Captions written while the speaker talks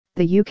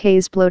the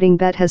UK's bloating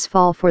bet has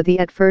fallen for the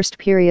at first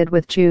period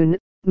with June,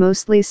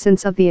 mostly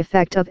since of the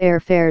effect of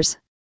airfares.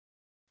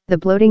 The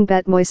bloating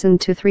bet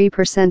moistened to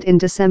 3% in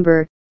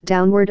December,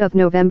 downward of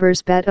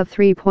November's bet of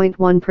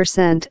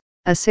 3.1%,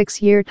 a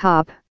 6-year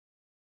top.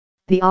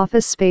 The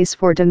Office Space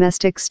for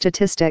Domestic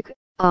Statistic,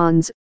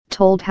 ONS,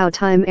 told how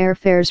time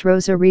airfares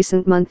rose a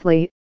recent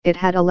monthly, it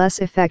had a less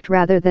effect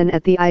rather than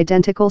at the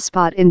identical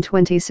spot in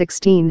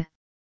 2016.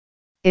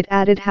 It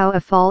added how a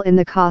fall in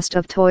the cost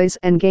of toys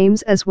and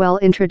games as well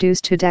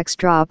introduced to Dex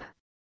drop.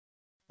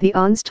 The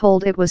ONS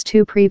told it was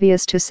too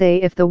previous to say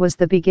if there was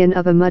the begin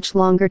of a much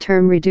longer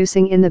term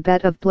reducing in the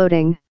bet of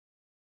bloating.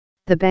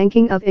 The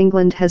Banking of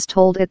England has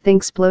told it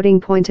thinks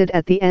bloating pointed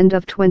at the end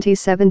of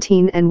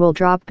 2017 and will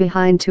drop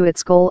behind to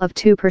its goal of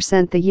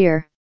 2% the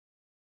year.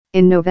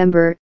 In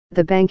November,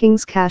 the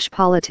Banking's Cash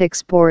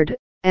Politics Board,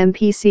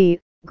 MPC,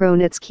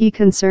 grown its key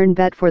concern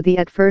bet for the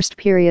at first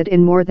period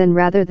in more than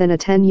rather than a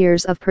 10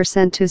 years of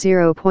percent to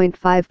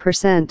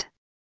 0.5%.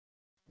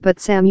 But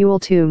Samuel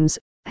Toombs,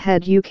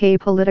 head UK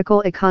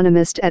political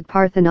economist at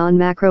Parthenon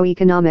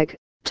Macroeconomic,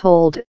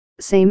 told,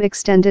 same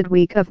extended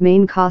week of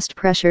main cost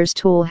pressures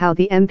tool how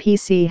the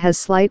MPC has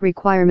slight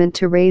requirement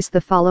to raise the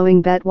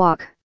following bet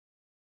walk.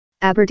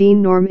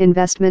 Aberdeen Norm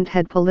Investment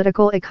head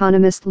political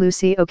economist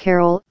Lucy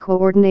O'Carroll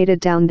coordinated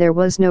down there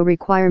was no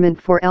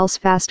requirement for else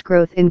fast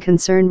growth in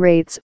concern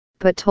rates,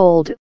 but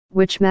told,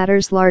 which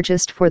matters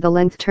largest for the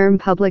length-term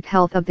public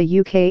health of the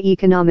UK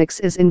economics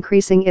is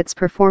increasing its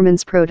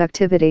performance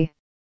productivity.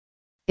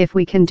 If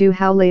we can do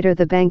how later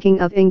the Banking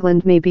of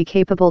England may be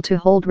capable to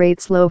hold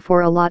rates low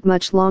for a lot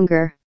much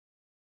longer.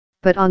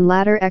 But on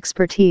latter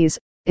expertise,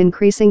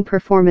 increasing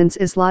performance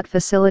is lot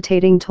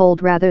facilitating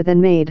told rather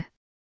than made.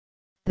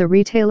 The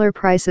Retailer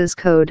Prices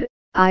Code,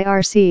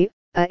 IRC,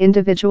 a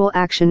individual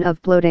action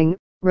of bloating,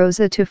 rose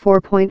to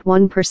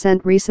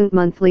 4.1% recent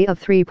monthly of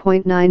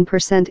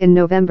 3.9% in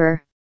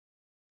November.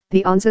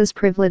 The ONS's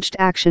privileged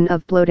action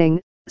of bloating,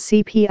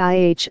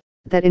 CPIH,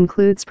 that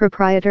includes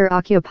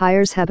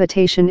proprietor-occupiers'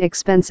 habitation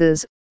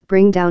expenses,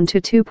 bring down to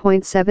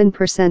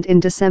 2.7% in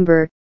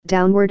December,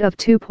 downward of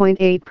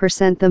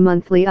 2.8% the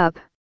monthly up.